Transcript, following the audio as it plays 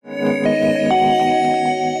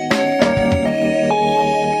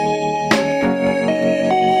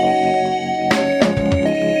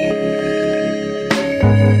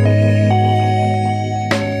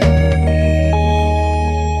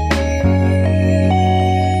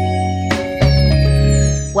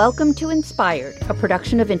Welcome to Inspired, a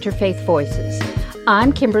production of Interfaith Voices.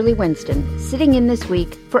 I'm Kimberly Winston, sitting in this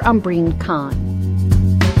week for Umbreen Khan.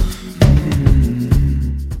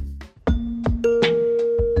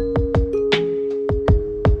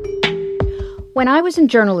 When I was in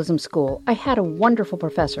journalism school, I had a wonderful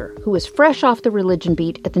professor who was fresh off the religion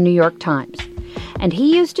beat at the New York Times. And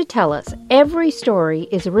he used to tell us every story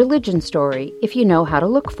is a religion story if you know how to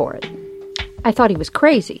look for it. I thought he was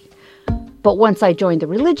crazy. But once I joined the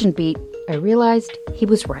religion beat, I realized he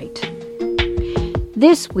was right.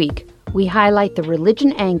 This week, we highlight the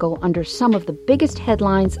religion angle under some of the biggest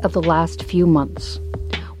headlines of the last few months.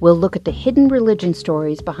 We'll look at the hidden religion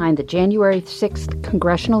stories behind the January 6th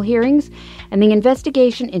congressional hearings and the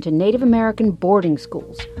investigation into Native American boarding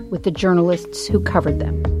schools with the journalists who covered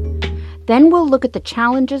them. Then we'll look at the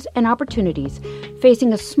challenges and opportunities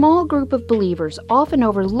facing a small group of believers often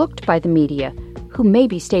overlooked by the media who may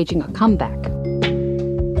be staging a comeback.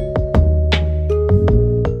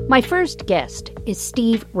 My first guest is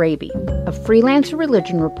Steve Raby, a freelance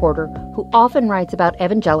religion reporter who often writes about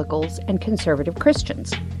evangelicals and conservative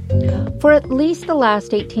Christians. For at least the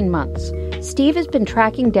last 18 months, Steve has been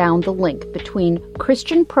tracking down the link between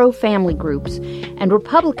Christian pro-family groups and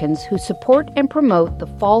Republicans who support and promote the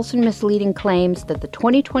false and misleading claims that the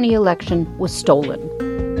 2020 election was stolen.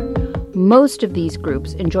 Most of these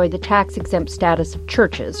groups enjoy the tax-exempt status of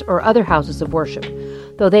churches or other houses of worship,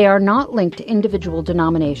 though they are not linked to individual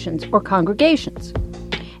denominations or congregations.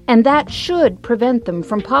 And that should prevent them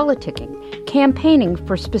from politicking, campaigning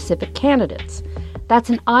for specific candidates. That's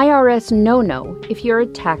an IRS no-no if you're a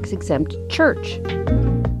tax-exempt church.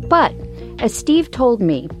 But, as Steve told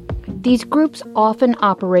me, these groups often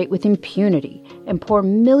operate with impunity and pour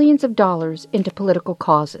millions of dollars into political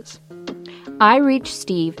causes. I reached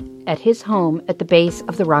Steve at his home at the base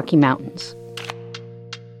of the Rocky Mountains.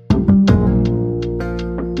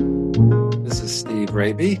 This is Steve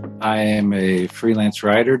Raby. I am a freelance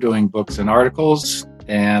writer doing books and articles,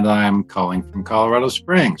 and I'm calling from Colorado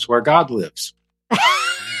Springs, where God lives.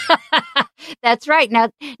 That's right.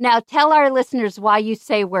 Now tell our listeners why you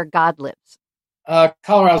say where God lives.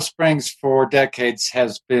 Colorado Springs for decades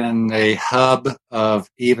has been a hub of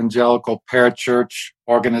evangelical parachurch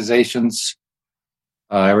organizations.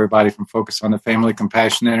 Everybody from Focus on the Family,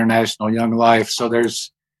 Compassion International, Young Life. So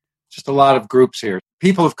there's just a lot of groups here.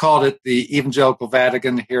 People have called it the Evangelical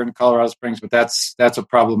Vatican here in Colorado Springs, but that's a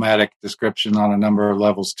problematic description on a number of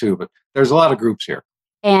levels too. But there's a lot of groups here.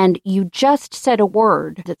 And you just said a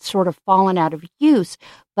word that's sort of fallen out of use,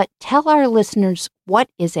 but tell our listeners, what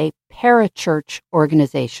is a parachurch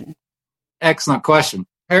organization? Excellent question.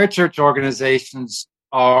 Parachurch organizations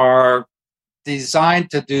are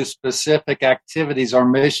designed to do specific activities or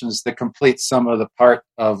missions that complete some of the part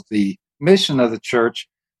of the mission of the church,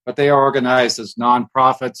 but they are organized as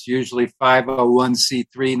nonprofits, usually 501c3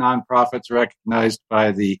 nonprofits recognized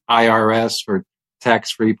by the IRS for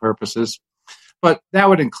tax-free purposes. But that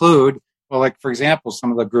would include, well, like, for example,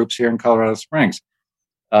 some of the groups here in Colorado Springs.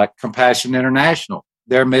 Compassion International,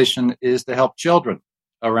 their mission is to help children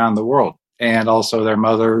around the world and also their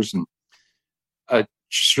mothers. And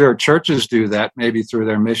sure, churches do that, maybe through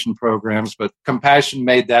their mission programs, but Compassion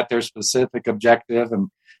made that their specific objective, and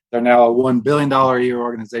they're now a $1 billion a year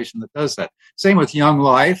organization that does that. Same with Young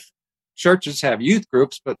Life. Churches have youth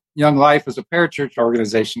groups, but Young Life is a parachurch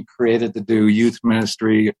organization created to do youth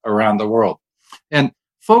ministry around the world. And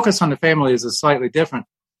Focus on the Family is a slightly different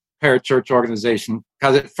parachurch organization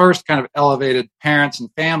because it first kind of elevated parents and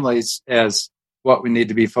families as what we need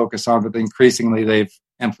to be focused on, but increasingly they've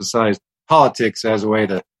emphasized politics as a way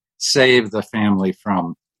to save the family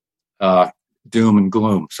from doom and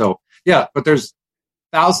gloom. So, yeah, but there's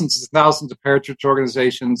thousands and thousands of parachurch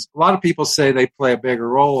organizations. A lot of people say they play a bigger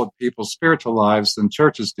role in people's spiritual lives than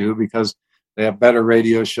churches do because they have better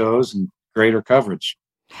radio shows and greater coverage.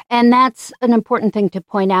 And that's an important thing to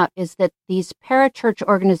point out, is that these parachurch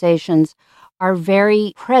organizations are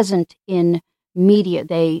very present in media.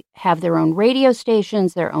 They have their own radio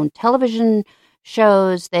stations, their own television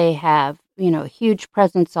shows. They have, a huge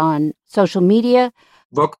presence on social media.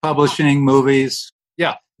 Book publishing, movies.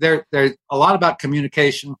 Yeah, they're a lot about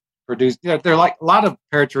communication. They're like a lot of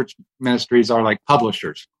parachurch ministries are like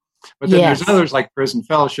publishers. But then There's others like Prison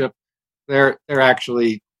Fellowship. They're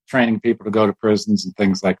actually training people to go to prisons and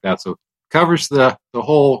things like that. So it covers the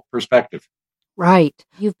whole perspective. Right.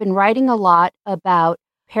 You've been writing a lot about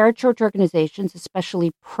parachurch organizations,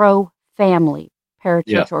 especially pro-family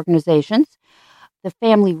parachurch organizations, the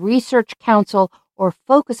Family Research Council, or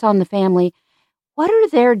Focus on the Family. What are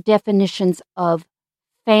their definitions of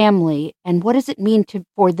family, and what does it mean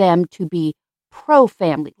for them to be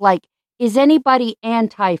pro-family? Like, is anybody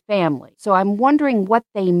anti-family? So I'm wondering what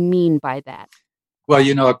they mean by that.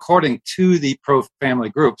 Well, according to the pro-family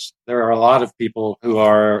groups, there are a lot of people who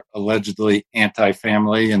are allegedly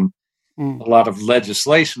anti-family and a lot of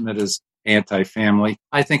legislation that is anti-family.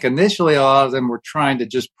 I think initially a lot of them were trying to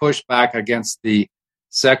just push back against the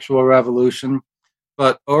sexual revolution.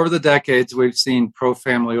 But over the decades, we've seen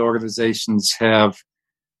pro-family organizations have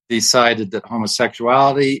decided that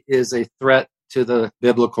homosexuality is a threat to the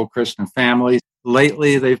biblical Christian family.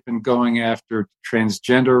 Lately, they've been going after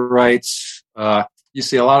transgender rights. You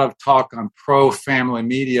see a lot of talk on pro-family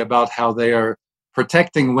media about how they are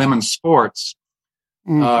protecting women's sports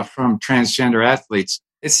from transgender athletes.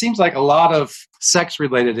 It seems like a lot of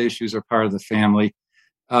sex-related issues are part of the family.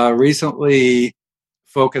 Recently,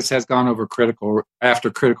 focus has gone over critical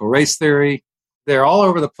race theory. They're all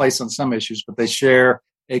over the place on some issues, but they share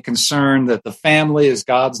a concern that the family is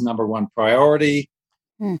God's number one priority,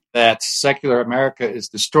 that secular America is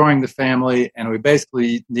destroying the family, and we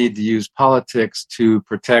basically need to use politics to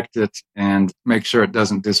protect it and make sure it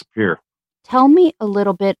doesn't disappear. Tell me a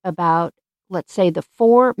little bit about, let's say, the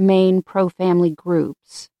 4 main pro-family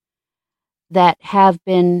groups that have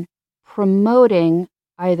been promoting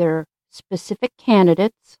either specific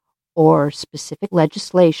candidates or specific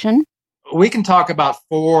legislation. We can talk about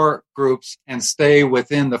 4 groups and stay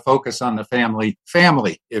within the Focus on the Family,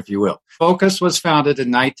 if you will. Focus was founded in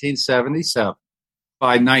 1977.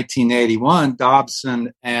 By 1981,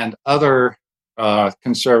 Dobson and other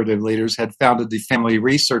conservative leaders had founded the Family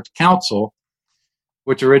Research Council,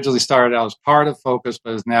 which originally started out as part of Focus,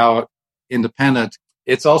 but is now independent.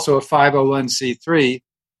 It's also a 501c3,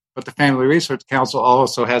 but the Family Research Council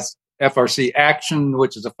also has FRC Action,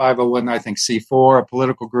 which is a 501, I think, C4, a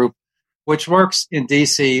political group, which works in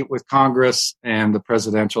D.C. with Congress and the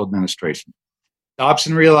presidential administration.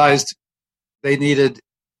 Dobson realized they needed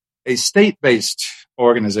a state-based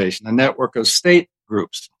organization, a network of state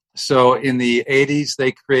groups. So in the 80s,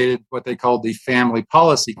 they created what they called the Family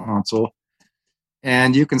Policy Council.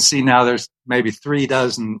 And you can see now there's maybe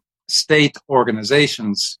 36 state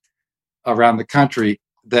organizations around the country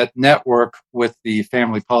that network with the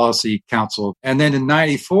Family Policy Council. And then in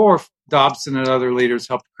 94, Dobson and other leaders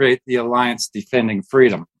helped create the Alliance Defending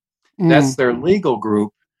Freedom. That's their legal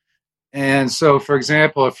group. And so, for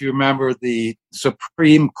example, if you remember the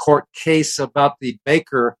Supreme Court case about the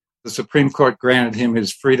baker, the Supreme Court granted him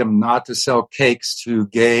his freedom not to sell cakes to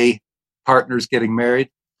gay partners getting married.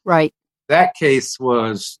 Right. That case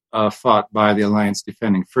was fought by the Alliance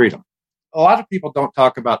Defending Freedom. A lot of people don't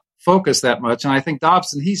talk about Focus that much. And I think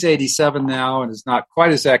Dobson, he's 87 now and is not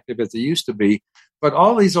quite as active as he used to be. But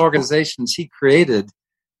all these organizations he created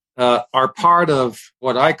are part of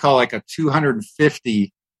what I call like a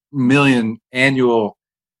 $250 million annual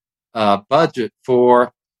budget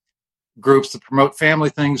for groups to promote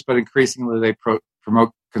family things, but increasingly they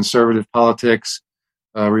promote conservative politics,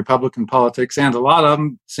 Republican politics, and a lot of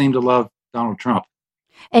them seem to love Donald Trump.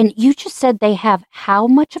 And you just said they have how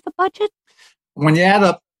much of a budget? When you add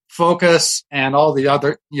up Focus and all the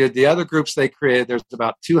other groups they created, there's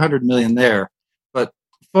about $200 million there. But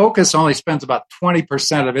Focus only spends about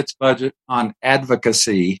 20% of its budget on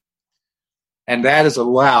advocacy, and that is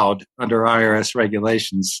allowed under IRS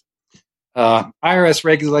regulations. IRS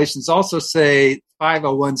regulations also say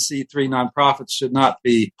 501c3 nonprofits should not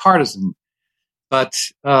be partisan, but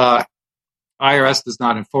IRS does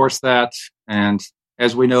not enforce that. And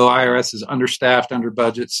as we know, IRS is understaffed, under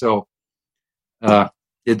budget, so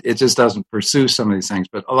it just doesn't pursue some of these things.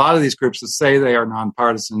 But a lot of these groups that say they are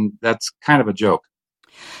nonpartisan, that's kind of a joke.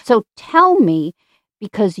 So tell me,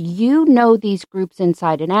 because you know these groups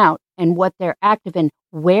inside and out and what they're active in,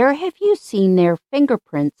 where have you seen their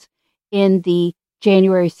fingerprints in the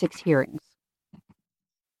January 6 hearings?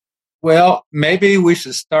 Well, maybe we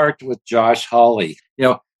should start with Josh Hawley.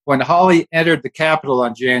 When Hawley entered the Capitol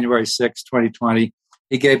on January 6, 2020,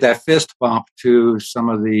 he gave that fist bump to some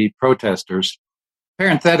of the protesters.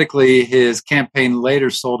 Parenthetically, his campaign later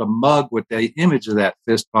sold a mug with the image of that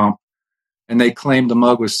fist bump, and they claimed the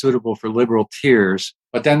mug was suitable for liberal tears.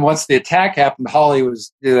 But then once the attack happened,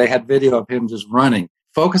 they had video of him just running.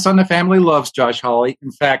 Focus on the Family loves Josh Hawley.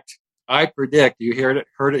 In fact, I predict, you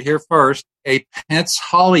heard it here first, a Pence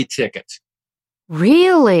Hawley ticket.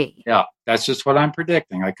 Really? Yeah, that's just what I'm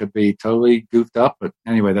predicting. I could be totally goofed up, but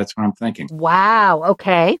anyway, that's what I'm thinking. Wow,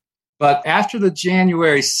 okay. But after the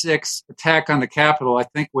January 6th attack on the Capitol, I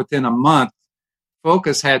think within a month,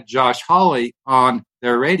 Focus had Josh Hawley on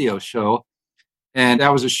their radio show, and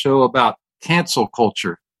that was a show about cancel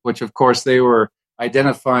culture, which, of course, they were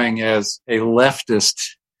identifying as a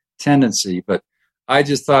leftist tendency. But I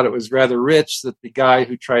just thought it was rather rich that the guy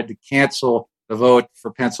who tried to cancel the vote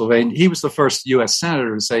for Pennsylvania, he was the first U.S.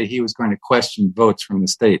 senator to say he was going to question votes from the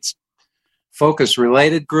states.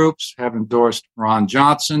 Focus-related groups have endorsed Ron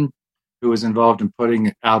Johnson, who was involved in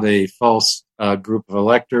putting out a false group of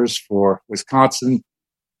electors for Wisconsin.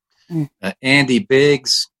 Andy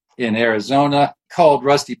Biggs in Arizona called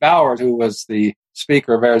Rusty Bauer, who was the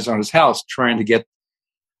Speaker of Arizona's House, trying to get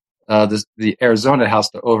the Arizona House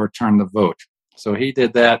to overturn the vote. So he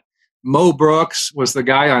did that. Mo Brooks was the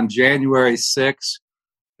guy on January 6th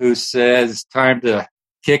who said it's time to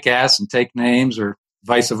kick ass and take names, or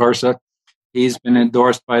vice versa. He's been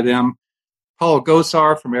endorsed by them. Paul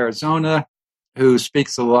Gosar from Arizona, who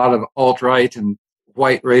speaks a lot of alt-right and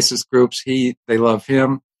white racist groups, they love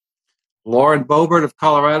him. Lauren Boebert of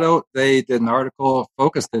Colorado,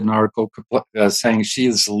 Focus did an article saying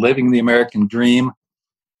she's living the American dream.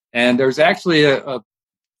 And there's actually a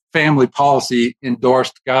family policy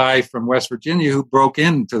endorsed guy from West Virginia who broke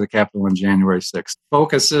into the Capitol on January 6th.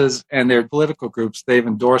 Focuses and their political groups, they've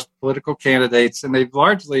endorsed political candidates, and they've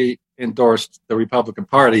largely endorsed the Republican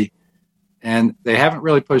Party. And they haven't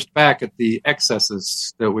really pushed back at the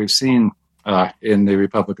excesses that we've seen in the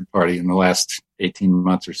Republican Party in the last 18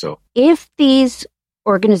 months or so. If these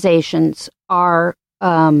organizations are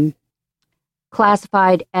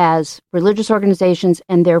classified as religious organizations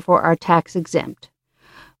and therefore are tax exempt,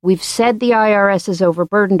 we've said the IRS is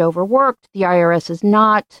overburdened, overworked. The IRS has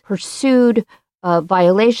not pursued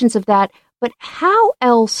violations of that. But how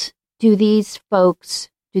else do these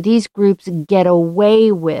groups get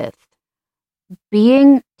away with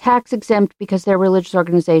being tax exempt because they're religious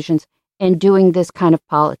organizations and doing this kind of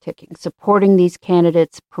politicking, supporting these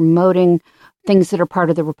candidates, promoting things that are part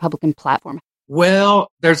of the Republican platform? Well,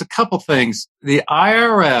 there's a couple things. The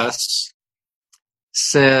IRS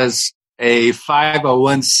says a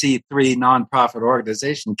 501c3 nonprofit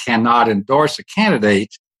organization cannot endorse a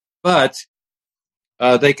candidate, but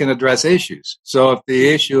they can address issues. So if the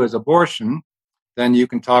issue is abortion, then you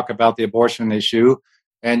can talk about the abortion issue,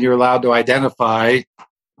 and you're allowed to identify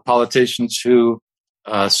politicians who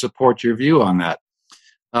support your view on that.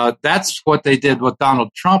 That's what they did with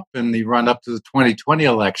Donald Trump in the run-up to the 2020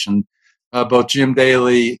 election. Both Jim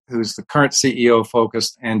Daly, who's the current CEO of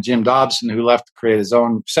Focus, and Jim Dobson, who left to create his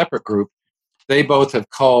own separate group, they both have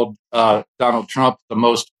called Donald Trump the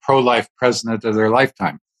most pro-life president of their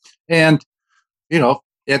lifetime. And,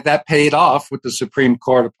 that paid off with the Supreme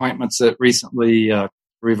Court appointments that recently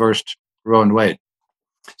reversed Roe and Wade.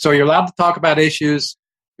 So you're allowed to talk about issues.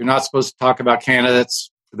 You're not supposed to talk about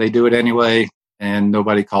candidates. They do it anyway, and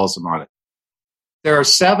nobody calls them on it. There are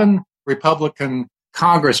 7 Republican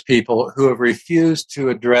Congress people who have refused to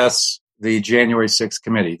address the January 6th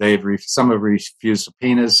committee. Some have refused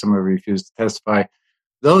subpoenas, some have refused to testify.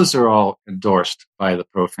 Those are all endorsed by the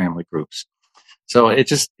pro-family groups. So it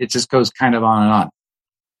just goes kind of on and on.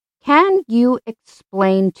 Can you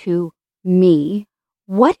explain to me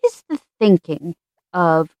what is the thinking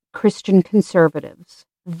of Christian conservatives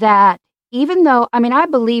that, even though, I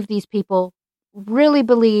believe these people really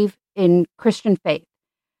believe in Christian faith.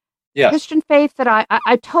 Yes. Christian faith that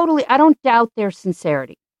I don't doubt their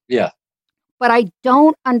sincerity. Yeah. But I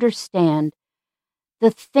don't understand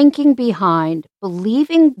the thinking behind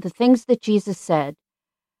believing the things that Jesus said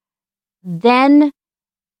then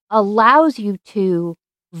allows you to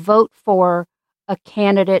vote for a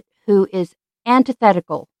candidate who is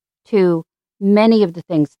antithetical to many of the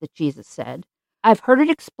things that Jesus said. I've heard it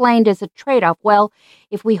explained as a trade-off. Well,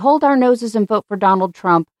 if we hold our noses and vote for Donald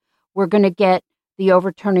Trump, we're going to get the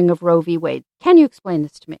overturning of Roe v. Wade. Can you explain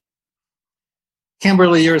this to me?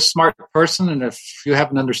 Kimberly, you're a smart person, and if you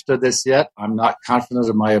haven't understood this yet, I'm not confident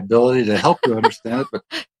of my ability to help you understand it, but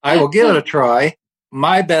I will give it a try.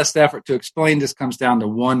 My best effort to explain this comes down to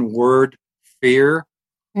one word: fear.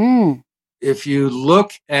 If you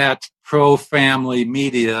look at pro-family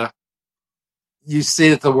media, you see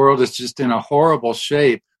that the world is just in a horrible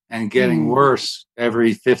shape and getting worse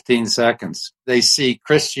every 15 seconds. They see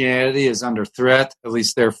Christianity as under threat, at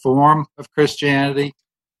least their form of Christianity,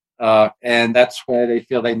 and that's why they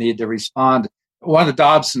feel they need to respond. One of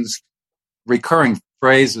Dobson's recurring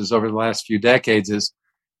phrases over the last few decades is,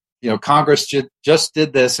 Congress just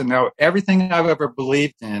did this, and now everything I've ever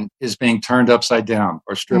believed in is being turned upside down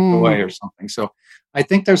or stripped away or something. So I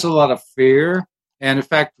think there's a lot of fear. And in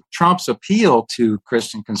fact, Trump's appeal to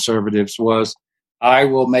Christian conservatives was, I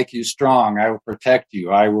will make you strong. I will protect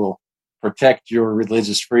you. I will protect your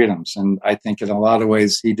religious freedoms. And I think in a lot of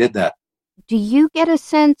ways he did that. Do you get a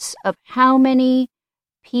sense of how many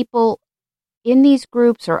people in these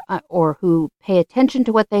groups or who pay attention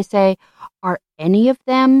to what they say, are any of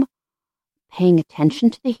them paying attention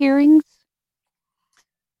to the hearings?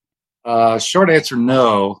 Short answer,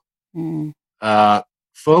 no. Mm.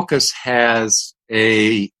 Focus has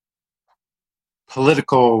a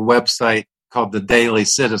political website called the Daily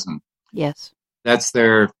Citizen. Yes. That's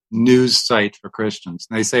their news site for Christians.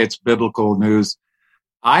 And they say it's biblical news.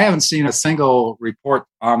 I haven't seen a single report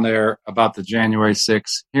on there about the January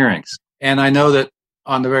 6th hearings. And I know that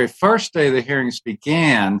on the very first day the hearings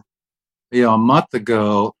began, a month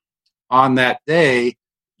ago, on that day,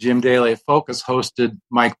 Jim Daly at Focus hosted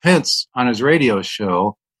Mike Pence on his radio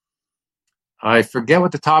show. I forget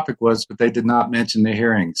what the topic was, but they did not mention the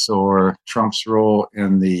hearings or Trump's role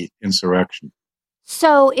in the insurrection.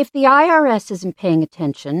 So if the IRS isn't paying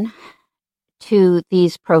attention to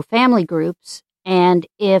these pro-family groups, and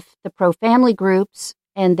if the pro-family groups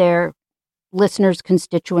and their listeners,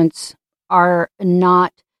 constituents are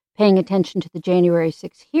not paying attention to the January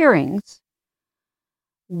 6th hearings,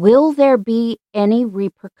 will there be any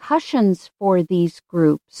repercussions for these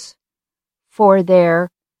groups for their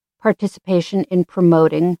participation in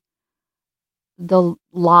promoting the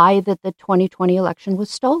lie that the 2020 election was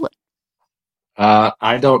stolen?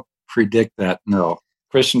 I don't predict that, no.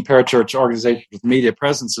 Christian parachurch organizations with media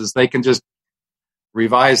presences, they can just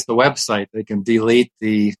revise the website. They can delete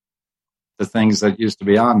the things that used to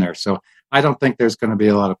be on there. So I don't think there's going to be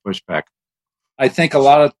a lot of pushback. I think a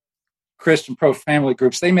lot of Christian pro-family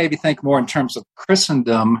groups, they maybe think more in terms of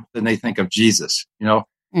Christendom than they think of Jesus.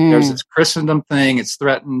 There's this Christendom thing, it's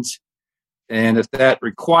threatened. And if that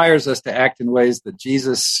requires us to act in ways that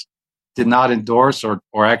Jesus did not endorse or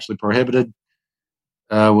actually prohibited,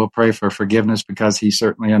 we'll pray for forgiveness because he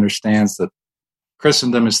certainly understands that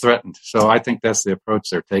Christendom is threatened. So I think that's the approach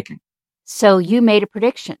they're taking. So you made a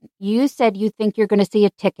prediction. You said you think you're going to see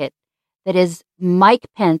a ticket that is Mike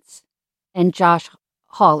Pence and Josh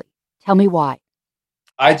Hawley. Tell me why.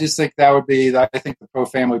 I just think that would be, I think the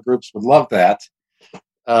pro-family groups would love that.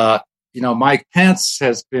 Mike Pence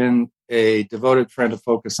has been a devoted friend of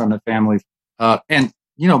Focus on the Family.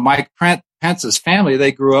 Mike Pence's family,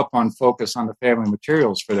 they grew up on Focus on the Family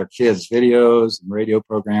materials for their kids, videos and radio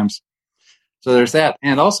programs. So there's that.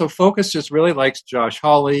 And also Focus just really likes Josh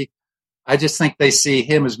Hawley. I just think they see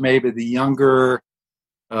him as maybe the younger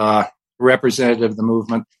representative of the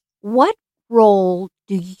movement. What role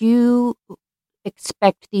do you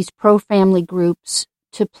expect these pro-family groups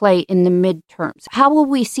to play in the midterms? How will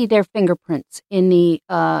we see their fingerprints in the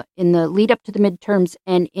lead up to the midterms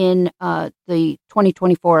and in the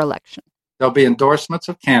 2024 election? There'll be endorsements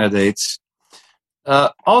of candidates.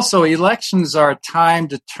 Also, elections are a time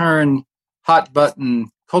to turn hot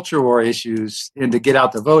button culture war issues into get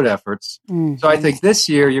out the vote efforts. Mm-hmm. So I think this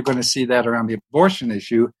year you're going to see that around the abortion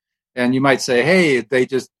issue. And you might say, hey, they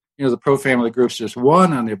just, the pro-family groups just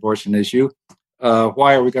won on the abortion issue.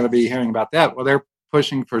 Why are we going to be hearing about that? Well, they're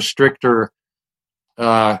pushing for stricter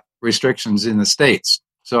restrictions in the states.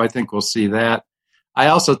 So I think we'll see that. I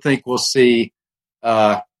also think we'll see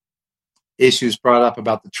issues brought up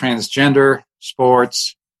about the transgender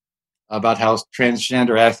sports, about how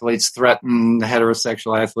transgender athletes threaten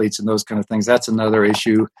heterosexual athletes and those kind of things. That's another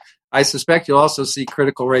issue. I suspect you'll also see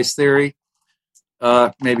critical race theory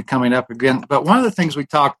maybe coming up again. But one of the things we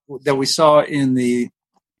saw in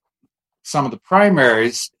some of the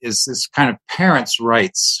primaries is this kind of parents'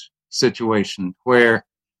 rights situation where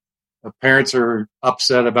parents are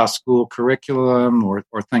upset about school curriculum or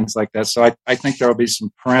things like that. So I think there will be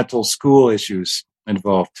some parental school issues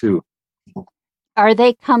involved too. Are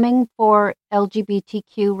they coming for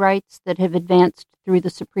LGBTQ rights that have advanced through the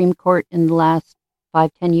Supreme Court in the last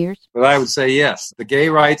 5-10 years? Well, I would say yes. The gay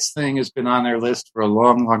rights thing has been on their list for a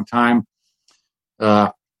long, long time.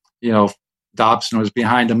 Dobson was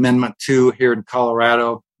behind Amendment 2 here in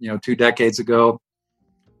Colorado, 2 decades ago,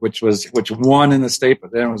 which won in the state,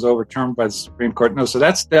 but then was overturned by the Supreme Court. No, so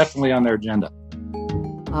that's definitely on their agenda.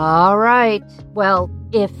 All right. Well,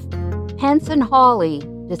 if Pence and Hawley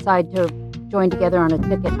decide to join together on a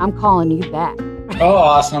ticket, I'm calling you back. Oh,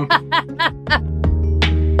 awesome.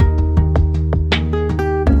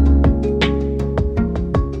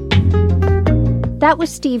 That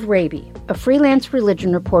was Steve Raby, a freelance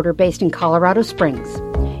religion reporter based in Colorado Springs.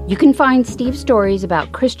 You can find Steve's stories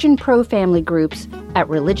about Christian pro-family groups at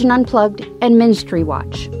Religion Unplugged and Ministry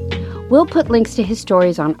Watch. We'll put links to his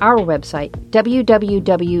stories on our website,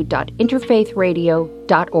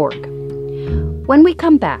 www.interfaithradio.org. When we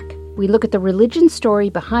come back, we look at the religion story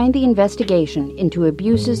behind the investigation into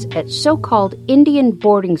abuses at so-called Indian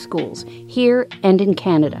boarding schools here and in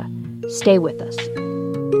Canada. Stay with us.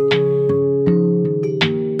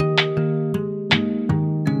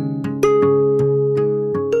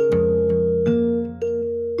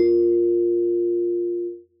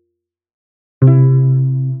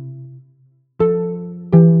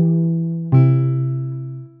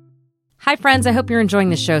 Hi, friends. I hope you're enjoying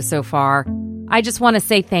the show so far. I just want to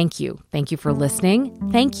say thank you. Thank you for listening.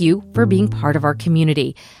 Thank you for being part of our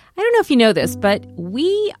community. I don't know if you know this, but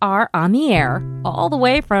we are on the air all the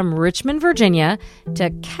way from Richmond, Virginia to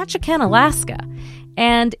Ketchikan, Alaska,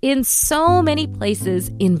 and in so many places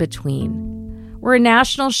in between. We're a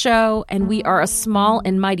national show, and we are a small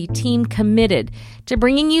and mighty team committed to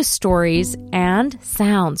bringing you stories and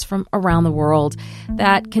sounds from around the world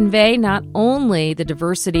that convey not only the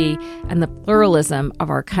diversity and the pluralism of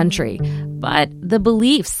our country, but the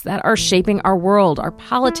beliefs that are shaping our world, our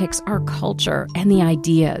politics, our culture, and the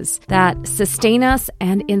ideas that sustain us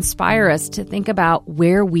and inspire us to think about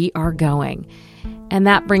where we are going. And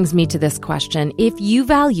that brings me to this question. If you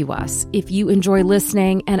value us, if you enjoy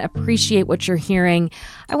listening and appreciate what you're hearing,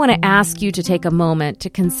 I want to ask you to take a moment to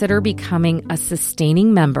consider becoming a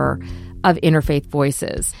sustaining member of Interfaith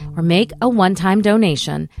Voices, or make a one-time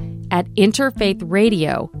donation at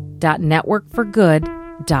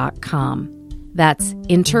interfaithradio.networkforgood.com. That's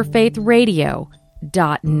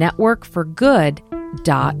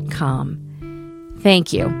interfaithradio.networkforgood.com.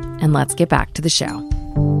 Thank you, and let's get back to the show.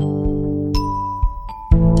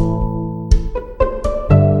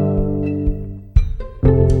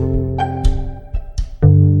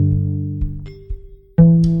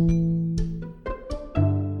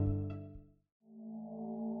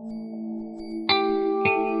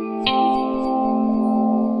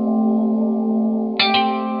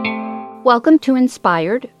 Welcome to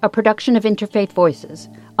Inspired, a production of Interfaith Voices.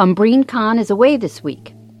 Umbreen Khan is away this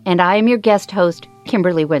week, and I am your guest host,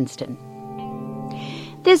 Kimberly Winston.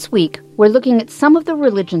 This week, we're looking at some of the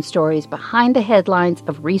religion stories behind the headlines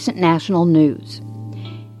of recent national news.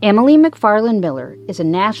 Emily McFarland Miller is a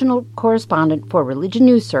national correspondent for Religion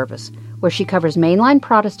News Service, where she covers mainline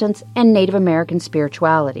Protestants and Native American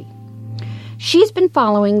spirituality. She's been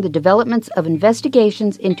following the developments of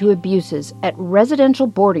investigations into abuses at residential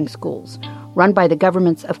boarding schools run by the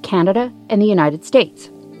governments of Canada and the United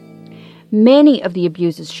States. Many of the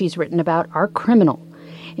abuses she's written about are criminal,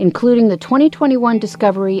 including the 2021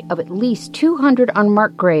 discovery of at least 200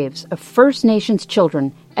 unmarked graves of First Nations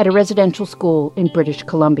children at a residential school in British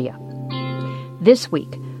Columbia. This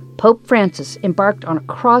week, Pope Francis embarked on a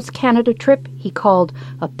cross-Canada trip he called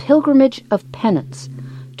a pilgrimage of penance,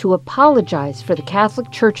 to apologize for the Catholic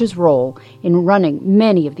Church's role in running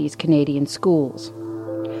many of these Canadian schools.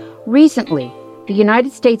 Recently, the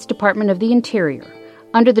United States Department of the Interior,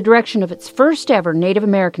 under the direction of its first ever Native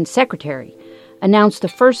American secretary, announced the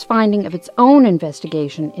first finding of its own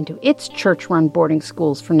investigation into its church-run boarding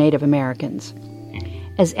schools for Native Americans.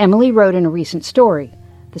 As Emily wrote in a recent story,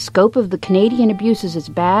 the scope of the Canadian abuses is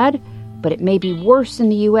bad, but it may be worse in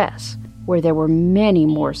the U.S., where there were many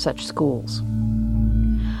more such schools.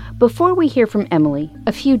 Before we hear from Emily,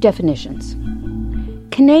 a few definitions.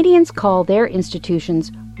 Canadians call their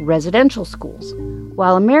institutions residential schools,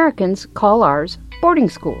 while Americans call ours boarding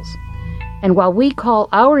schools. And while we call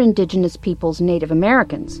our Indigenous peoples Native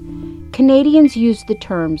Americans, Canadians use the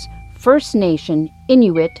terms First Nation,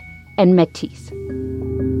 Inuit, and Métis.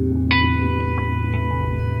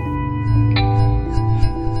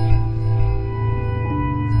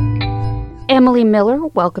 Emily Miller,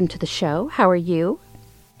 welcome to the show. How are you?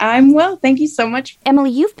 I'm well. Thank you so much. Emily,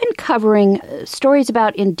 you've been covering stories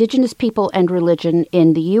about Indigenous people and religion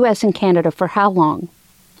in the U.S. and Canada for how long?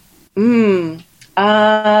 Well,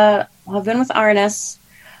 I've been with RNS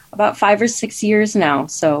about 5 or 6 years now,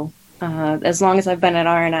 so as long as I've been at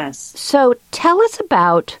RNS. So tell us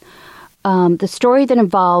about the story that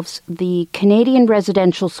involves the Canadian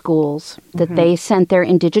residential schools that they sent their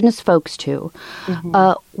Indigenous folks to.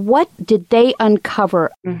 What did they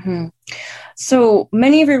uncover? So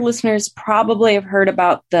many of your listeners probably have heard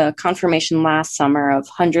about the confirmation last summer of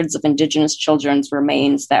hundreds of Indigenous children's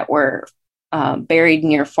remains that were buried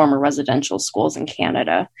near former residential schools in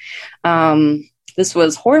Canada. This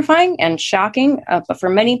was horrifying and shocking, but for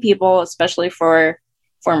many people, especially for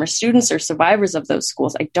former students or survivors of those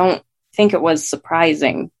schools, I don't think it was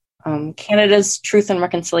surprising. Canada's Truth and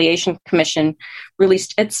Reconciliation Commission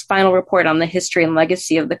released its final report on the history and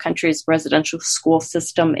legacy of the country's residential school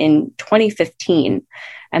system in 2015.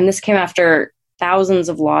 And this came after thousands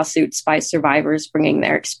of lawsuits by survivors bringing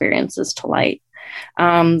their experiences to light.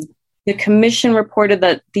 The commission reported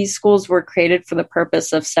that these schools were created for the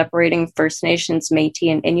purpose of separating First Nations,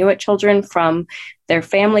 Métis, and Inuit children from their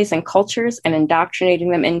families and cultures and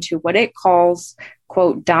indoctrinating them into what it calls,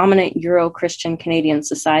 quote, dominant Euro-Christian Canadian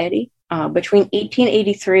society. Between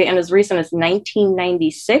 1883 and as recent as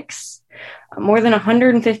 1996, more than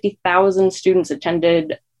 150,000 students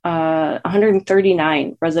attended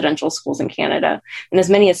 139 residential schools in Canada, and as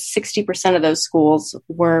many as 60% of those schools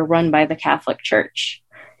were run by the Catholic Church.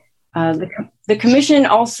 The commission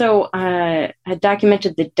also had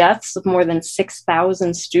documented the deaths of more than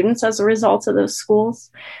 6,000 students as a result of those schools,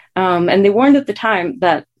 and they warned at the time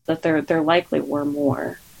that there likely were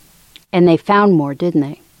more. And they found more, didn't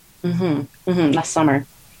they? Last summer.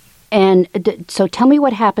 And so tell me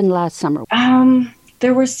what happened last summer.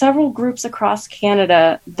 There were several groups across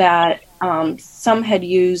Canada that some had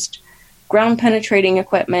used ground-penetrating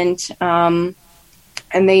equipment, and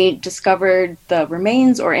they discovered the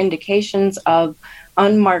remains or indications of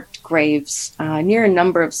unmarked graves near a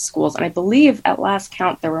number of schools. And I believe at last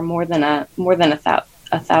count there were more than a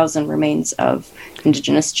 1,000 remains of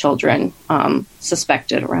Indigenous children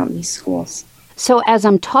suspected around these schools. So as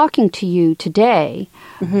I'm talking to you today,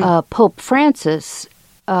 Pope Francis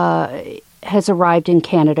has arrived in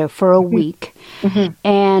Canada for a week.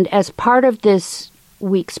 And as part of this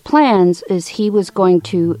week's plans is he was going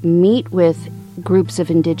to meet with groups of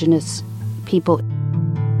Indigenous people.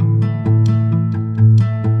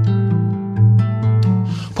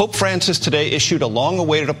 Pope Francis today issued a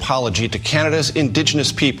long-awaited apology to Canada's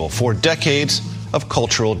Indigenous people for decades of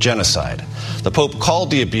cultural genocide. The Pope called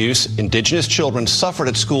the abuse Indigenous children suffered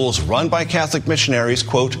at schools run by Catholic missionaries,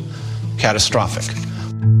 quote, catastrophic.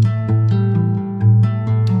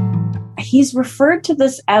 He's referred to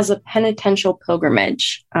this as a penitential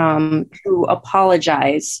pilgrimage to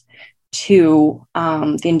apologize to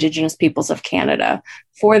the Indigenous peoples of Canada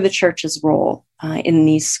for the Church's role in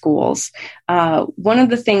these schools. One of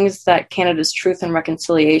the things that Canada's Truth and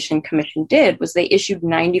Reconciliation Commission did was they issued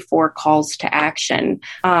 94 calls to action.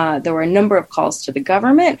 There were a number of calls to the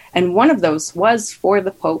government, and one of those was for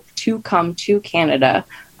the Pope to come to Canada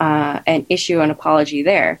and issue an apology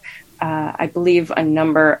there. I believe a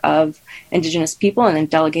number of Indigenous people and a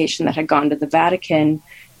delegation that had gone to the Vatican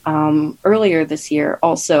earlier this year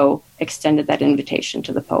also extended that invitation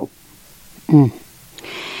to the Pope.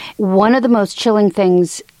 One of the most chilling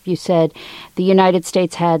things, you said, the United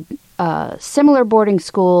States had similar boarding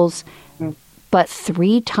schools, but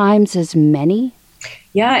 3 times as many?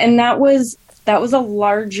 Yeah, and that was a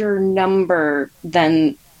larger number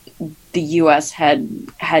than the U.S.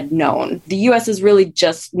 had known. The U.S. is really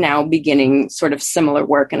just now beginning sort of similar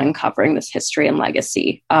work and uncovering this history and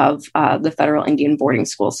legacy of the federal Indian boarding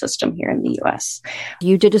school system here in the U.S.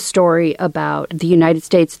 You did a story about the United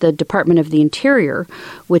States, the Department of the Interior,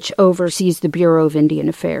 which oversees the Bureau of Indian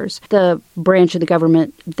Affairs, the branch of the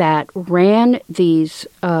government that ran these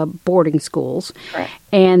boarding schools. Correct.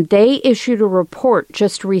 And they issued a report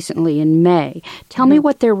just recently in May. Tell me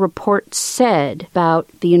what their report said about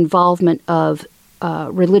the involvement of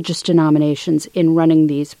religious denominations in running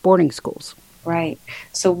these boarding schools. Right.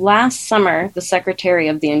 So last summer, the Secretary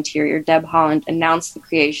of the Interior, Deb Haaland, announced the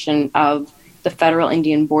creation of the Federal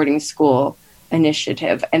Indian Boarding School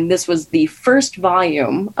Initiative. And this was the first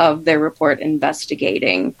volume of their report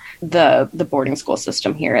investigating the boarding school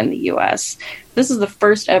system here in the U.S. This is the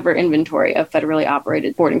first ever inventory of federally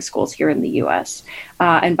operated boarding schools here in the U.S.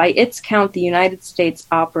 And by its count, the United States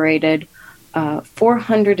operated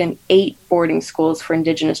 408 boarding schools for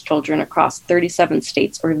Indigenous children across 37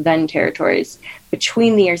 states or then territories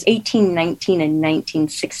between the years 1819 and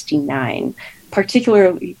 1969.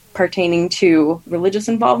 Particularly pertaining to religious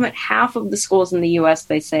involvement, half of the schools in the U.S.,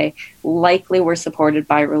 they say, likely were supported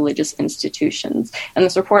by religious institutions. And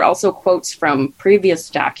this report also quotes from previous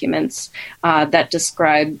documents that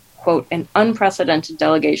describe, quote, an unprecedented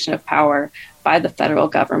delegation of power by the federal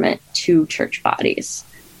government to church bodies.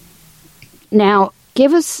 Now,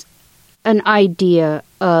 give us an idea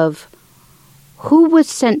of who was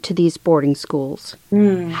sent to these boarding schools,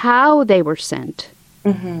 how they were sent,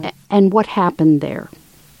 and what happened there.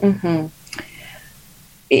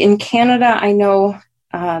 In Canada, I know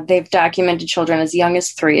they've documented children as young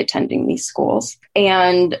as 3 attending these schools.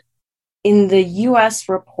 And in the U.S.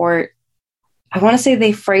 report, I want to say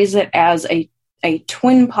they phrase it as a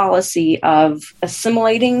twin policy of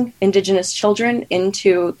assimilating Indigenous children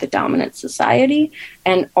into the dominant society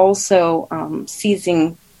and also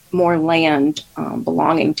seizing more land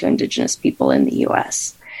belonging to Indigenous people in the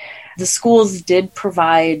U.S. The schools did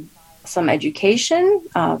provide some education.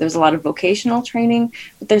 There's a lot of vocational training,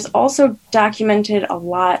 but there's also documented a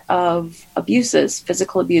lot of abuses,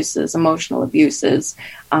 physical abuses, emotional abuses,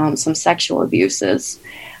 some sexual abuses,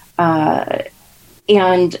 and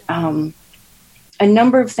a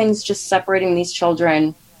number of things just separating these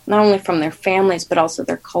children not only from their families, but also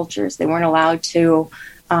their cultures. They weren't allowed to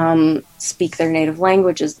speak their native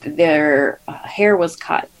languages. Their hair was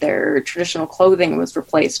cut. Their traditional clothing was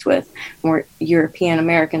replaced with more European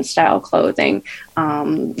American style clothing.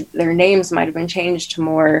 Their names might have been changed to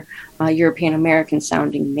more European American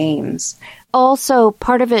sounding names. Also,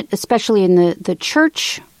 part of it, especially in the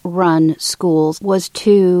church-run schools, was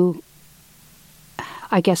to,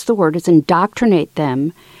 I guess the word is, indoctrinate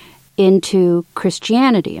them into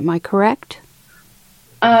Christianity. Am I correct?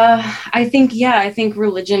 I think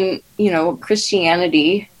religion,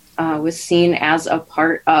 Christianity was seen as a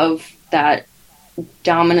part of that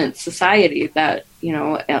dominant society that,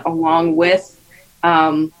 along with,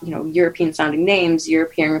 European sounding names,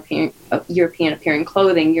 European appearing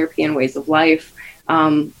clothing, European ways of life,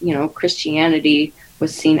 Christianity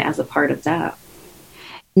was seen as a part of that.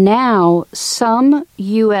 Now, some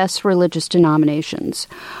U.S. religious denominations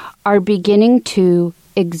are beginning to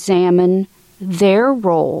examine their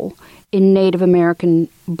role in Native American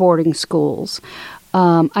boarding schools.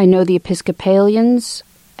 I know the Episcopalians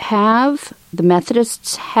have, the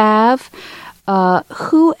Methodists have.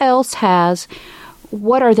 Who else has?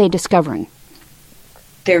 What are they discovering?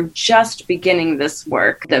 They're just beginning this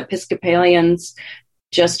work. The Episcopalians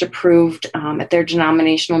just approved at their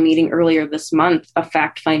denominational meeting earlier this month a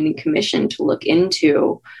fact-finding commission to look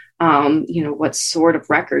into, what sort of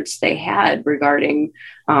records they had regarding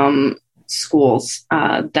schools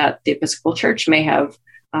that the Episcopal Church may have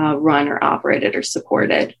run or operated or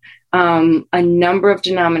supported. A number of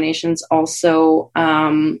denominations also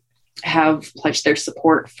have pledged their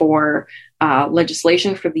support for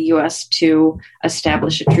legislation for the U.S. to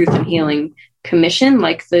establish a Truth and Healing Commission,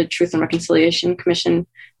 like the Truth and Reconciliation Commission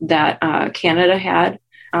that Canada had.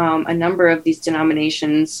 A number of these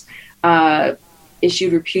denominations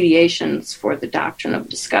issued repudiations for the doctrine of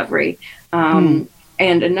discovery.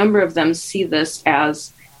 And a number of them see this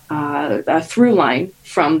as a through line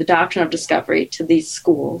from the doctrine of discovery to these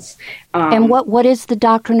schools. And what is the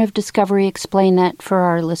doctrine of discovery? Explain that for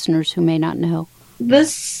our listeners who may not know.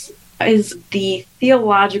 This is the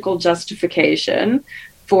theological justification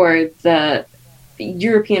for the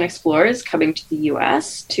European explorers coming to the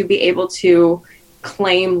U.S. to be able to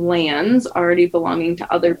claim lands already belonging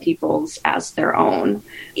to other peoples as their own.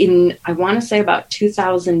 In, I want to say about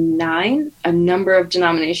 2009, a number of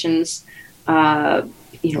denominations,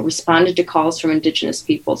 responded to calls from Indigenous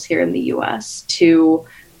peoples here in the U.S. to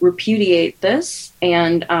repudiate this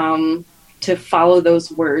and to follow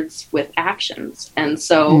those words with actions. And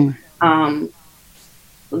so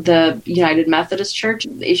the United Methodist Church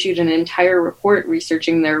issued an entire report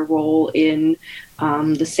researching their role in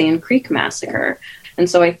the Sand Creek Massacre. And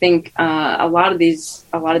so I think a lot of these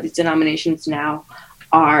denominations now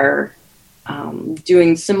are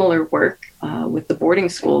doing similar work with the boarding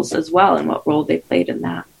schools as well, and what role they played in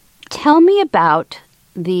that. Tell me about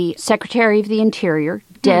the Secretary of the Interior,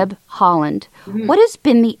 Deb Haaland. What has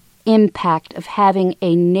been the impact of having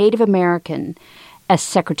a Native American as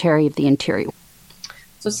Secretary of the Interior?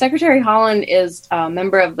 So Secretary Haaland is a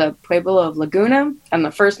member of the Pueblo of Laguna and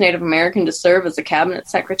the first Native American to serve as a cabinet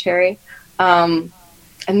secretary. And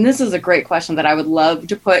this is a great question that I would love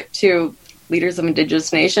to put to leaders of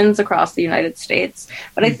Indigenous nations across the United States.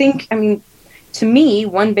 But I think, to me,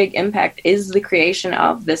 one big impact is the creation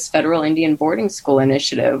of this federal Indian boarding school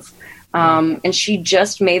initiative. And she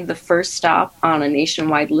just made the first stop on a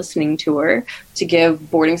nationwide listening tour to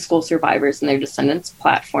give boarding school survivors and their descendants a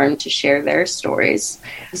platform to share their stories.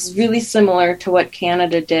 This is really similar to what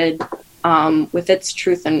Canada did with its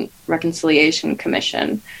Truth and Reconciliation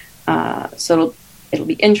Commission. So it'll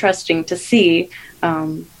be interesting to see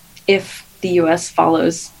if the U.S.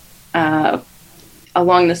 follows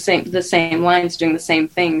along the same lines, doing the same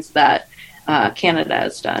things that Canada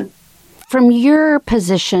has done. From your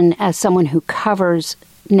position as someone who covers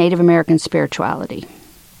Native American spirituality,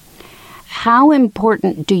 how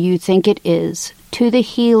important do you think it is to the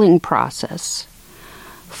healing process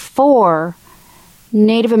for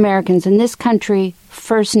Native Americans in this country,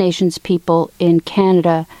 First Nations people in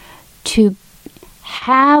Canada, to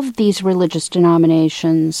have these religious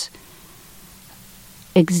denominations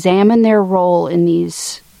examine their role in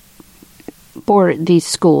these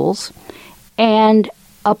schools and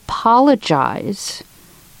apologize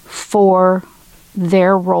for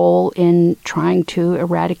their role in trying to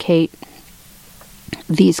eradicate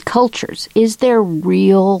these cultures? Is there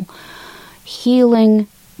real healing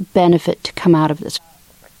benefit to come out of this?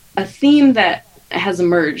 A theme that has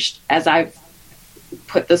emerged as I've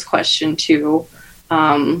put this question to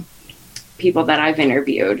people that I've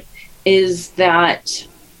interviewed is that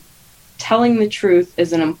telling the truth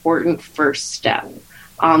is an important first step.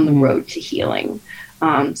 on the road to healing.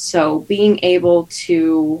 So being able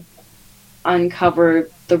to uncover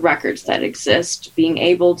the records that exist, being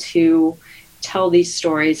able to tell these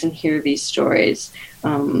stories and hear these stories,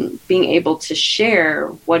 being able to share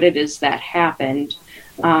what it is that happened,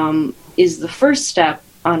 is the first step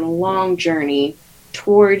on a long journey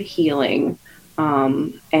toward healing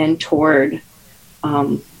and toward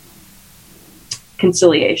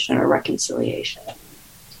conciliation or reconciliation.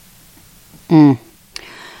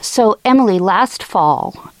 So, Emily, last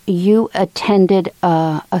fall, you attended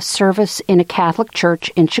a service in a Catholic church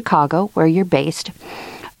in Chicago, where you're based,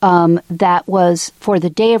 that was for the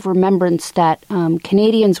Day of Remembrance that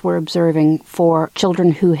Canadians were observing for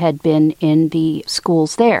children who had been in the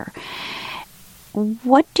schools there.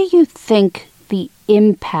 What do you think the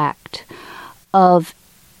impact of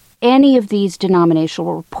any of these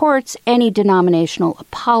denominational reports, any denominational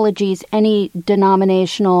apologies, any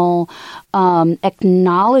denominational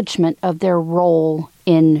acknowledgement of their role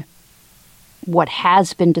in what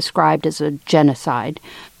has been described as a genocide,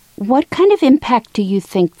 what kind of impact do you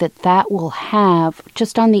think that will have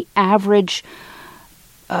just on the average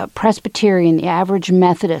Presbyterian, the average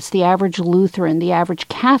Methodist, the average Lutheran, the average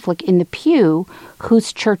Catholic in the pew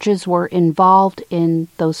whose churches were involved in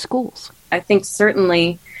those schools? I think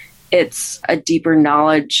certainly it's a deeper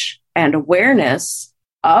knowledge and awareness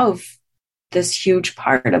of this huge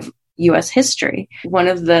part of U.S. history. One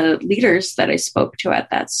of the leaders that I spoke to at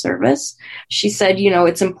that service, she said,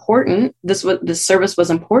 it's important. This service was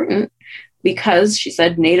important because, she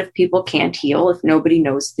said, Native people can't heal if nobody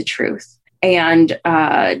knows the truth. And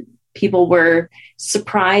people were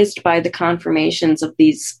surprised by the confirmations of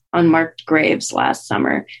these unmarked graves last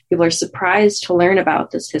summer. People are surprised to learn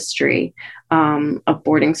about this history of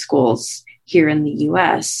boarding schools here in the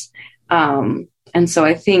U.S. And so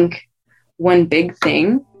I think one big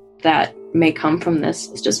thing that may come from this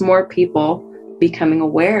is just more people becoming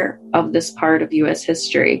aware of this part of U.S.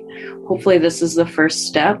 history. Hopefully this is the first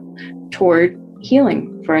step toward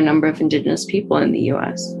healing for a number of Indigenous people in the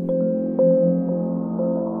U.S.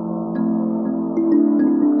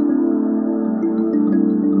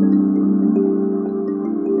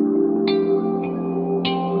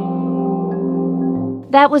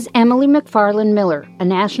 That was Emily McFarland Miller, a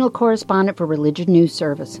national correspondent for Religion News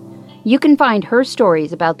Service. You can find her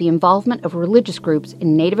stories about the involvement of religious groups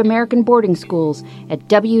in Native American boarding schools at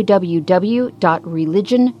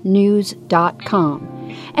www.religionnews.com.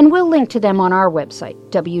 And we'll link to them on our website,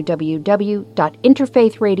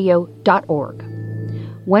 www.interfaithradio.org.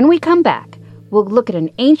 When we come back, we'll look at an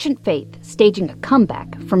ancient faith staging a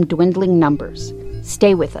comeback from dwindling numbers.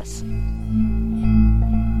 Stay with us.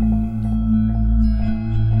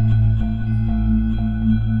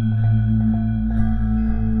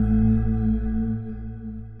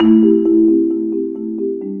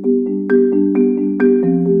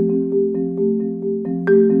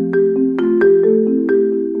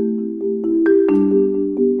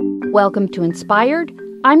 Welcome to Inspired.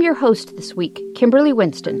 I'm your host this week, Kimberly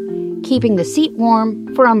Winston, keeping the seat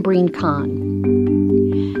warm for Umbreen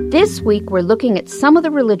Khan. This week, we're looking at some of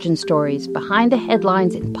the religion stories behind the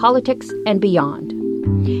headlines in politics and beyond.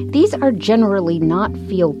 These are generally not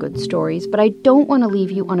feel-good stories, but I don't want to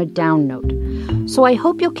leave you on a down note. So I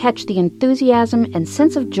hope you'll catch the enthusiasm and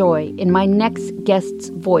sense of joy in my next guest's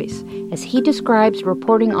voice as he describes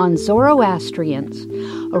reporting on Zoroastrians,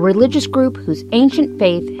 a religious group whose ancient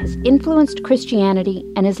faith has influenced Christianity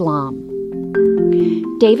and Islam.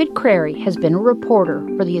 David Crary has been a reporter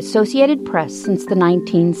for the Associated Press since the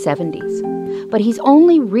 1970s, but he's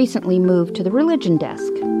only recently moved to the religion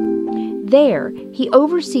desk. There, he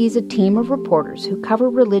oversees a team of reporters who cover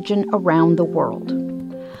religion around the world.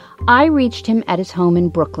 I reached him at his home in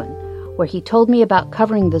Brooklyn, where he told me about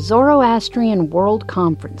covering the Zoroastrian World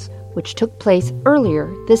Conference, which took place earlier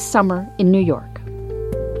this summer in New York.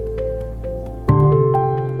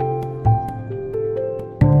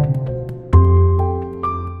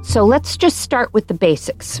 So let's just start with the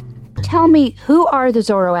basics. Tell me, who are the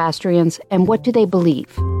Zoroastrians and what do they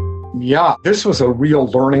believe? Yeah, this was a real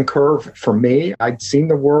learning curve for me. I'd seen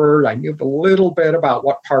the word. I knew a little bit about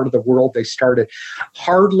what part of the world they started.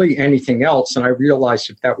 Hardly anything else. And I realized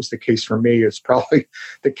if that was the case for me, it's probably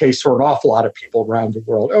the case for an awful lot of people around the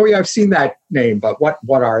world. Oh, yeah, I've seen that name, but what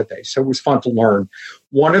are they? So it was fun to learn.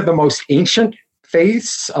 One of the most ancient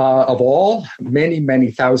faiths of all, many,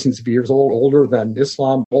 many thousands of years old, older than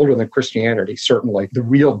Islam, older than Christianity, certainly. The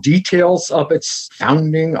real details of its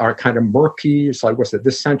founding are kind of murky. It's like, was it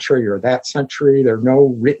this century or that century? There are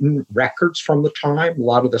no written records from the time. A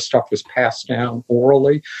lot of the stuff was passed down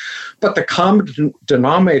orally. But the common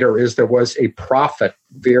denominator is there was a prophet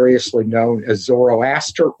variously known as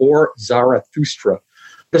Zoroaster or Zarathustra.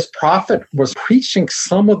 This prophet was preaching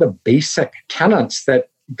some of the basic tenets that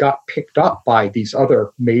got picked up by these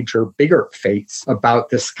other major, bigger faiths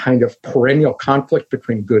about this kind of perennial conflict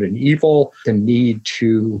between good and evil, the need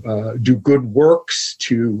to do good works,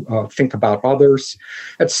 to think about others,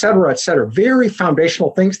 et cetera, et cetera. Very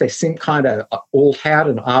foundational things. They seem kind of old hat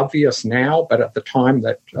and obvious now, but at the time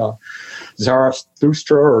that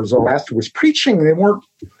Zarathustra or Zoroaster was preaching, they weren't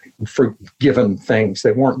forgiven things.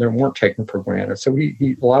 They weren't taken for granted. So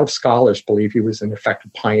a lot of scholars believe he was in effect a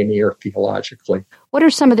pioneer theologically. What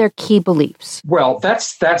are some of their key beliefs? Well,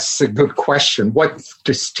 that's a good question. What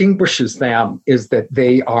distinguishes them is that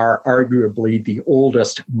they are arguably the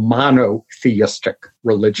oldest monotheistic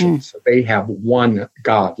religion. So they have one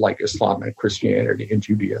God, like Islam and Christianity and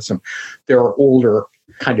Judaism. There are older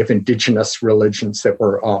kind of indigenous religions that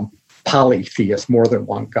were polytheist, more than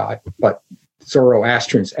one God, but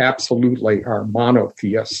Zoroastrians absolutely are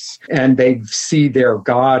monotheists, and they see their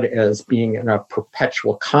God as being in a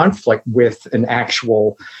perpetual conflict with an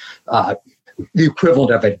actual, the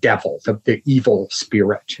equivalent of a devil, the evil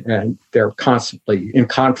spirit, and they're constantly in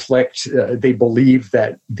conflict. They believe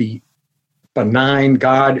that the benign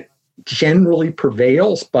God generally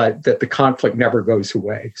prevails, but that the conflict never goes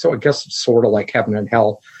away. So I guess it's sort of like heaven and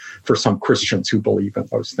hell for some Christians who believe in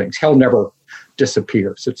those things. Hell never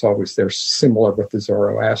disappears. It's always there, similar with the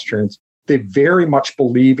Zoroastrians. They very much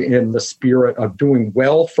believe in the spirit of doing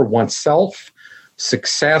well for oneself.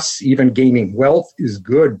 Success, even gaining wealth, is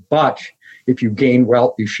good, but if you gain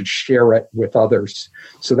wealth, you should share it with others.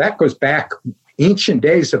 So that goes back ancient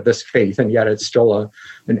days of this faith, and yet it's still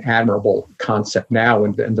an admirable concept now.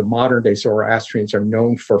 And the modern day Zoroastrians are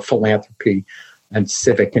known for philanthropy and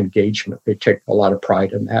civic engagement. They take a lot of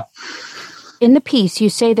pride in that. In the piece, you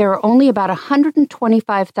say there are only about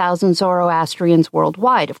 125,000 Zoroastrians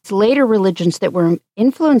worldwide. Later religions that were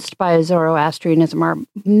influenced by Zoroastrianism are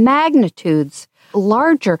magnitudes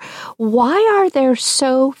larger. Why are there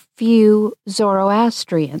so few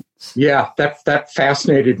Zoroastrians? Yeah, that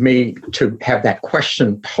fascinated me to have that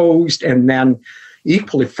question posed, and then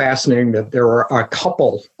equally fascinating that there are a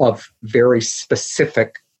couple of very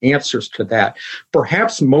specific answers to that.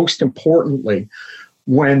 Perhaps most importantly,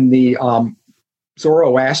 when the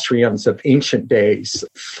Zoroastrians of ancient days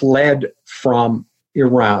fled from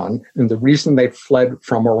Iran, and the reason they fled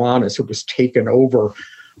from Iran is it was taken over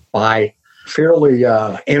by fairly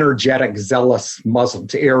energetic, zealous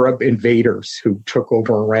Muslims, Arab invaders who took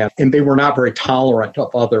over Iran. And they were not very tolerant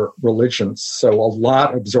of other religions. So a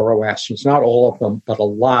lot of Zoroastrians, not all of them, but a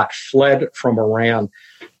lot, fled from Iran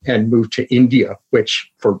and moved to India,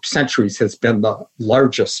 which for centuries has been the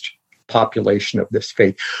largest population of this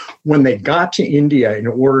faith. When they got to India, in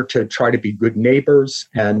order to try to be good neighbors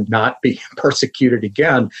and not be persecuted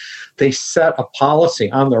again, they set a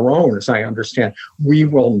policy on their own, as I understand. We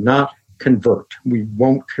will not convert. We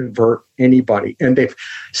won't convert anybody. And they've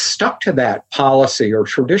stuck to that policy or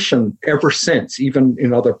tradition ever since, even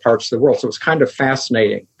in other parts of the world. So it's kind of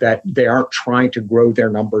fascinating that they aren't trying to grow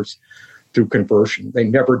their numbers through conversion. They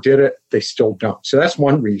never did it. They still don't. So that's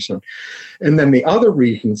one reason. And then the other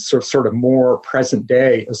reason, sort of more present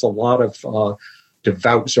day, is a lot of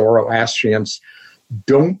devout Zoroastrians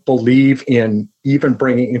don't believe in even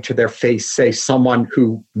bringing into their faith, say, someone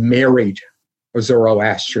who married a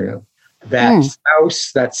Zoroastrian. That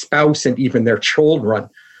spouse, and even their children,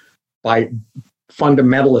 by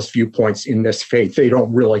fundamentalist viewpoints in this faith, they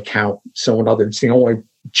don't really count. So in other words, the only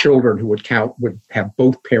children who would count would have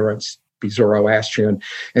both parents be Zoroastrian.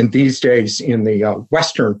 And these days in the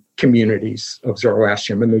Western communities of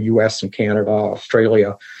Zoroastrian, in the US and Canada,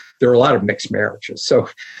 Australia, there are a lot of mixed marriages. So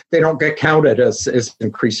they don't get counted as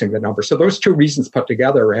increasing the number. So those two reasons put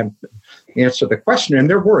together and answer the question. And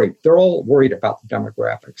they're worried. They're all worried about the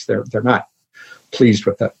demographics. They're not pleased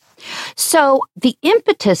with it. So the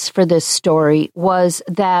impetus for this story was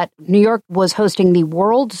that New York was hosting the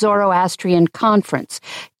World Zoroastrian Conference.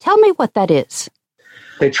 Tell me what that is.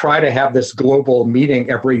 They try to have this global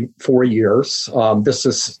meeting every 4 years. This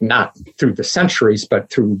is not through the centuries,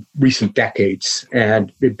 but through recent decades.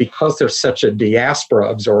 And because there's such a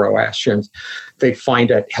diaspora of Zoroastrians, they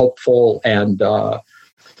find it helpful and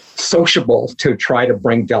sociable to try to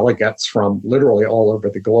bring delegates from literally all over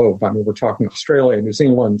the globe. I mean, we're talking Australia, New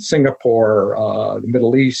Zealand, Singapore, the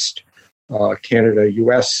Middle East, Canada,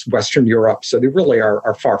 US, Western Europe. So they really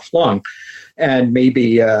are far-flung. And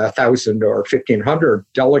maybe 1,000 or 1,500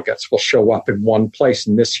 delegates will show up in one place.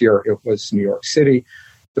 And this year it was New York City,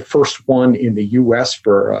 the first one in the US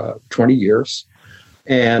for 20 years.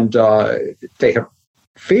 And they have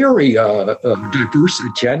very diverse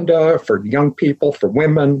agenda for young people, for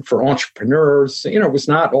women, for entrepreneurs. You know, it was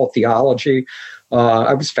not all theology.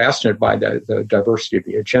 I was fascinated by the diversity of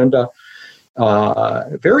the agenda.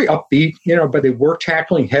 Very upbeat, you know, but they were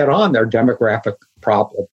tackling head on their demographic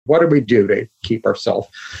problem. What do we do to keep ourselves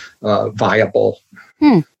viable?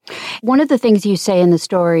 One of the things you say in the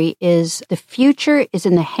story is the future is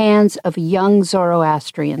in the hands of young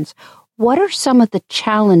Zoroastrians. What are some of the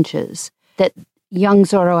challenges that young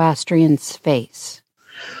Zoroastrians face?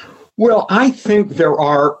 Well, I think there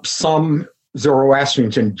are some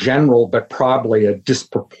Zoroastrians in general, but probably a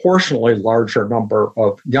disproportionately larger number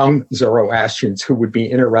of young Zoroastrians who would be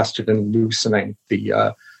interested in loosening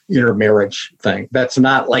the intermarriage thing. That's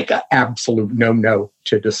not like an absolute no-no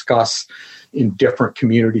to discuss in different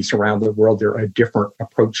communities around the world. There are different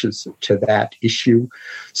approaches to that issue.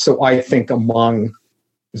 So I think among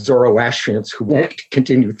Zoroastrians who won't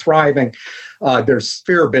continue thriving, there's a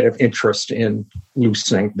fair bit of interest in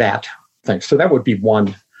loosening that thing. So that would be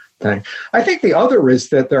one thing. I think the other is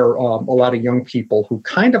that there are a lot of young people who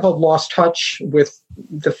kind of have lost touch with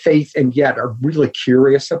the faith and yet are really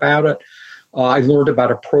curious about it. I learned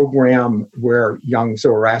about a program where young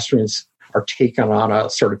Zoroastrians are taken on a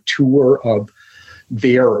sort of tour of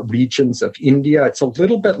their regions of India. It's a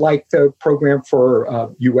little bit like the program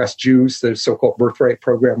for U.S. Jews, the so-called birthright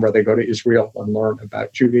program, where they go to Israel and learn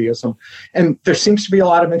about Judaism. And there seems to be a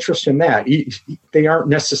lot of interest in that. They aren't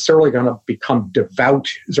necessarily going to become devout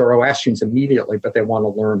Zoroastrians immediately, but they want to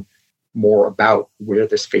learn more about where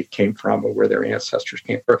this faith came from or where their ancestors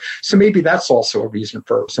came from. So maybe that's also a reason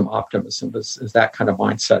for some optimism as that kind of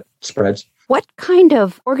mindset spreads. What kind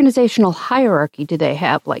of organizational hierarchy do they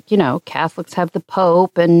have? Like, you know, Catholics have the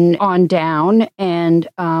Pope and on down, and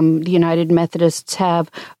the United Methodists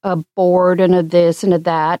have a board and a this and a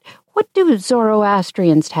that. What do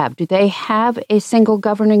Zoroastrians have? Do they have a single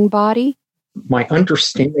governing body? My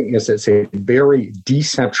understanding is it's a very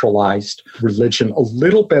decentralized religion, a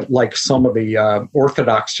little bit like some of the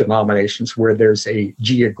Orthodox denominations where there's a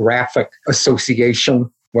geographic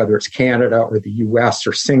association, whether it's Canada or the US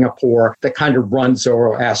or Singapore, that kind of runs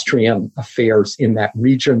Zoroastrian affairs in that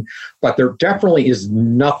region. But there definitely is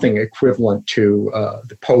nothing equivalent to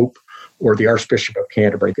the Pope or the Archbishop of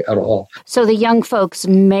Canterbury at all. So the young folks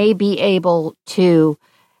may be able to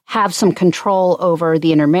have some control over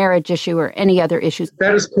the intermarriage issue or any other issues.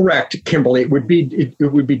 That is correct, Kimberly. It would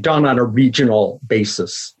be done on a regional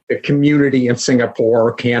basis. The community in Singapore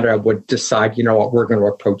or Canada would decide, you know what, we're going to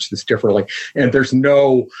approach this differently. And there's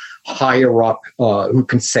no higher up who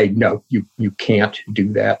can say, no, you can't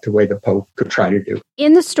do that the way the Pope could try to do.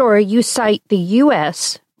 In the story, you cite the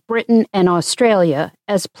U.S., Britain, and Australia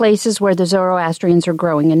as places where the Zoroastrians are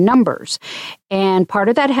growing in numbers. And part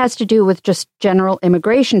of that has to do with just general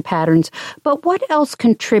immigration patterns. But what else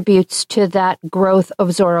contributes to that growth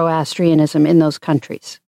of Zoroastrianism in those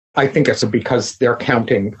countries? I think it's because they're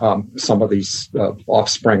counting some of these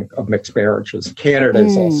offspring of mixed marriages. Canada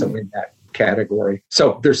is also in that category.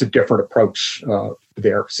 So there's a different approach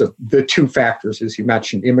there. So the two factors, as you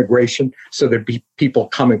mentioned, immigration. So there'd be people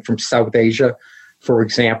coming from South Asia, for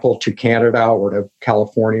example, to Canada or to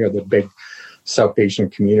California, the big South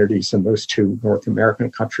Asian communities in those two North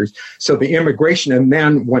American countries. So the immigration, and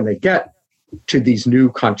then when they get to these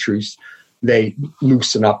new countries, they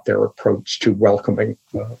loosen up their approach to welcoming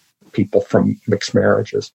people from mixed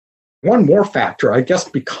marriages. One more factor, I guess,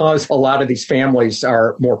 because a lot of these families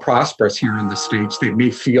are more prosperous here in the States, they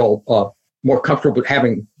may feel more comfortable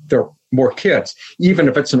having their more kids, even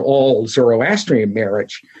if it's an all Zoroastrian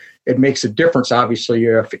marriage. It makes a difference, obviously,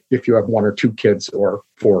 if you have one or two kids or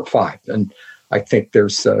four or five. And I think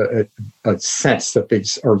there's a sense that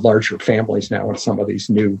these are larger families now in some of these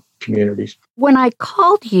new communities. When I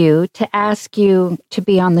called you to ask you to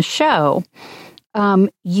be on the show,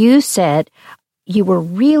 you said you were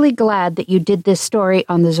really glad that you did this story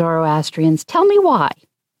on the Zoroastrians. Tell me why.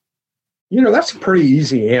 You know, that's a pretty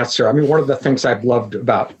easy answer. I mean, one of the things I've loved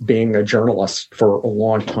about being a journalist for a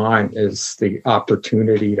long time is the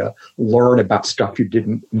opportunity to learn about stuff you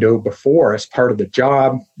didn't know before as part of the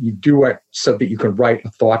job. You do it so that you can write a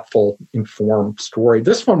thoughtful, informed story.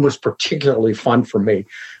 This one was particularly fun for me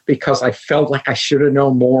because I felt like I should have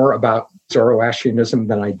known more about Zoroastrianism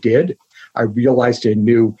than I did. I realized I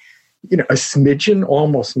knew a smidgen,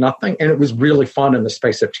 almost nothing. And it was really fun in the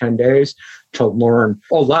space of 10 days to learn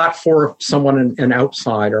a lot for someone, an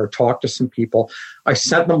outsider, talk to some people. I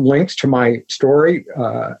sent them links to my story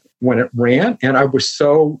when it ran, and I was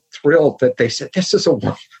so thrilled that they said, this is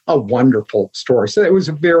a wonderful story. So it was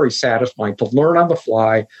very satisfying to learn on the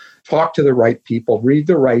fly, talk to the right people, read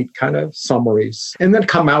the right kind of summaries, and then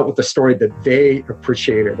come out with a story that they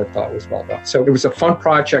appreciated and thought was well done. So it was a fun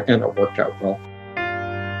project, and it worked out well.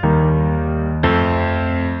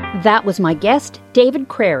 That was my guest, David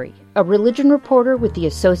Crary, a religion reporter with the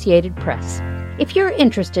Associated Press. If you're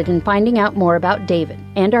interested in finding out more about David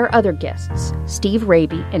and our other guests, Steve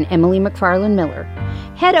Raby and Emily McFarland Miller,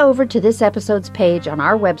 head over to this episode's page on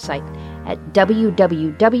our website at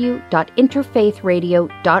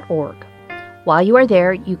www.interfaithradio.org. While you are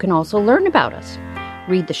there, you can also learn about us,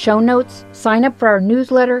 read the show notes, sign up for our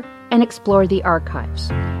newsletter, and explore the archives.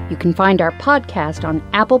 You can find our podcast on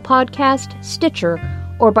Apple Podcast, Stitcher,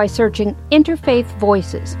 or by searching Interfaith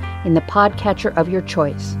Voices in the podcatcher of your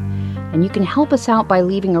choice. And you can help us out by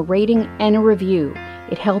leaving a rating and a review.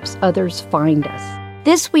 It helps others find us.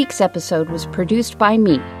 This week's episode was produced by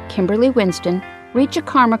me, Kimberly Winston, Richa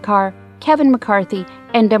Karmakar, Kevin McCarthy,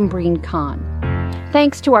 and Umbreen Khan.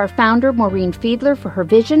 Thanks to our founder, Maureen Fiedler, for her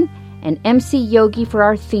vision, and MC Yogi for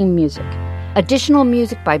our theme music. Additional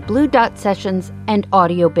music by Blue Dot Sessions and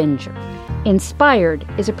Audio Binger. Inspired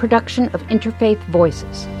is a production of Interfaith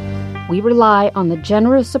Voices. We rely on the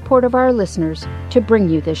generous support of our listeners to bring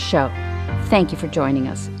you this show. Thank you for joining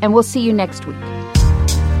us, and we'll see you next week.